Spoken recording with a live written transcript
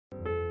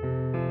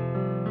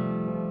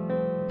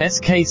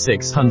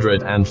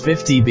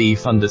SK650B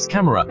Fundus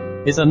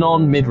Camera is a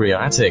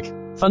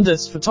non-mydriatic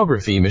fundus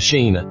photography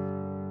machine.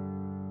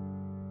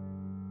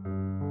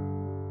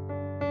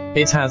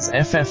 It has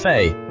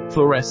FFA,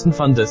 Fluorescein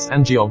Fundus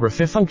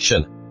Angiography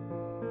function.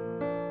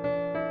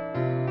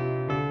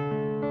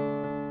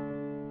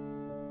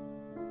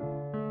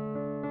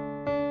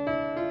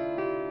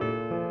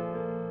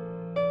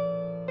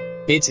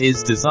 It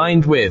is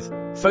designed with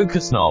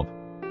focus knob,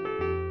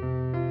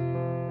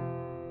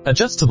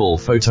 adjustable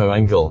photo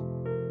angle,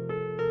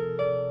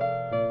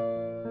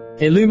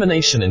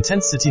 illumination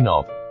intensity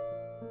knob,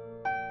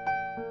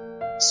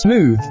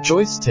 smooth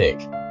joystick,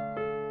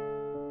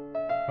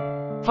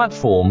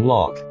 platform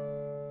lock,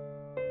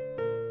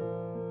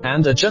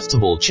 and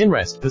adjustable chin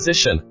rest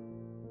position.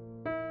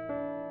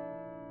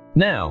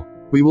 Now,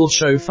 we will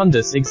show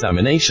fundus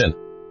examination.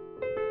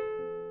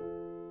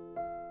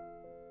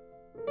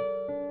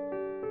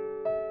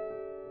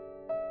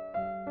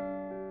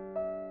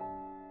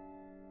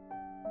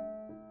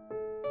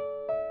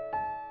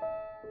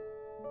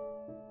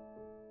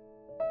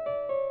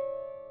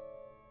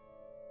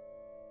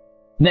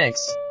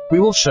 Next, we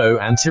will show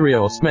anterior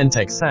osment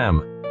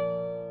exam.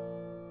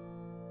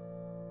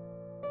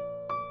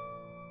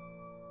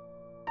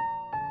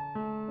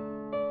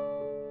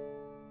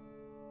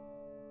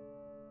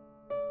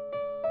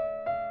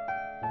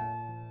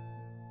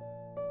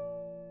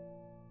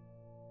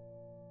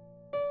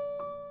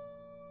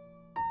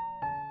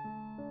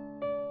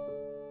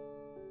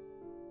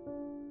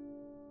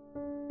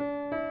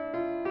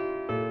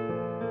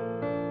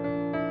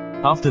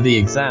 After the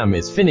exam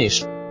is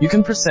finished, you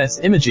can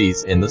process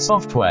images in the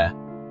software.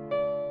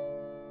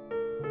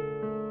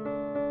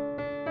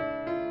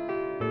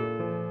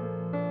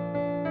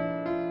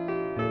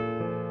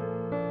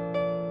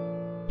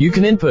 You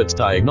can input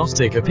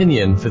diagnostic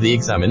opinion for the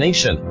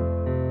examination.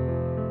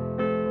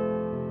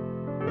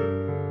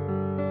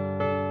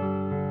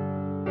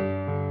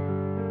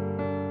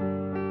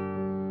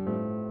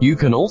 You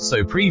can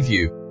also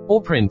preview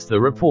or print the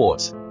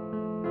report.